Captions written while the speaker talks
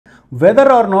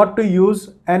whether or not to use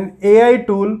an AI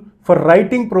tool for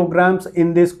writing programs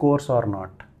in this course or not.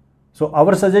 So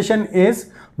our suggestion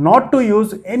is not to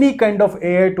use any kind of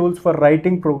AI tools for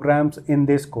writing programs in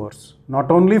this course.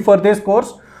 Not only for this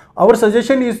course, our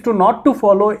suggestion is to not to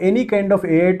follow any kind of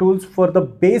AI tools for the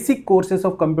basic courses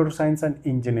of computer science and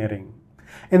engineering.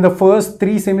 In the first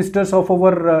 3 semesters of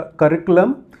our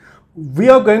curriculum, we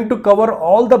are going to cover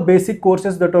all the basic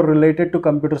courses that are related to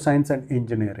computer science and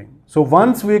engineering. So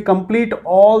once we complete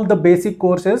all the basic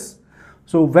courses,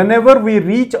 so whenever we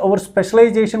reach our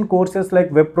specialization courses like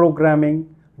web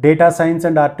programming, data science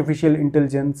and artificial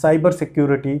intelligence, cyber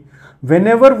security,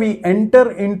 whenever we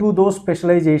enter into those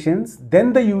specializations,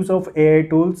 then the use of AI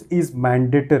tools is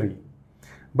mandatory.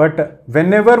 But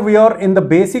whenever we are in the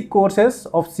basic courses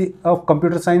of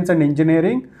computer science and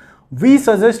engineering, we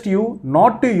suggest you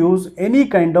not to use any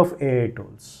kind of AI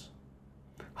tools.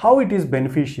 How it is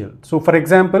beneficial? So for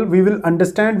example, we will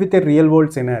understand with a real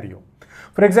world scenario.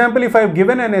 For example, if I have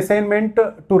given an assignment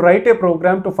to write a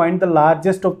program to find the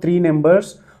largest of 3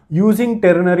 numbers using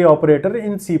ternary operator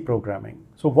in C programming.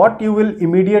 So what you will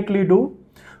immediately do?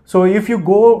 So if you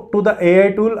go to the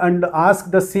AI tool and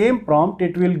ask the same prompt,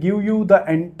 it will give you the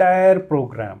entire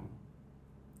program.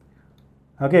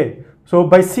 Okay. So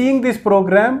by seeing this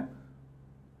program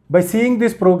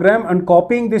and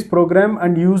copying this program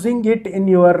and using it in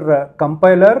your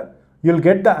compiler, you'll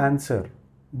get the answer.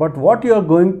 But what you are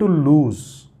going to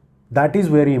lose, that is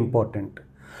very important.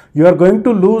 You are going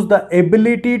to lose the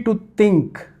ability to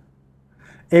think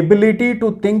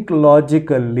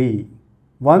logically.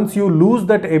 Once you lose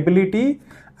that ability,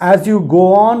 as you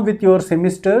go on with your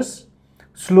semesters,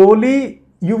 slowly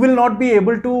you will not be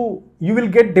able to, you will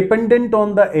get dependent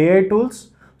on the AI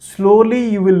tools. Slowly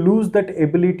you will lose that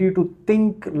ability to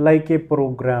think like a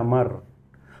programmer.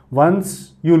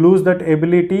 Once you lose that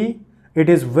ability, it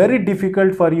is very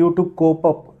difficult for you to cope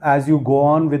up as you go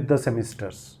on with the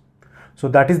semesters. So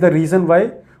that is the reason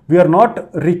why we are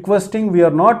not requesting, we are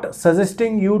not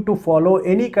suggesting you to follow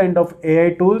any kind of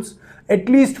AI tools, at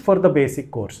least for the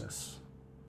basic courses.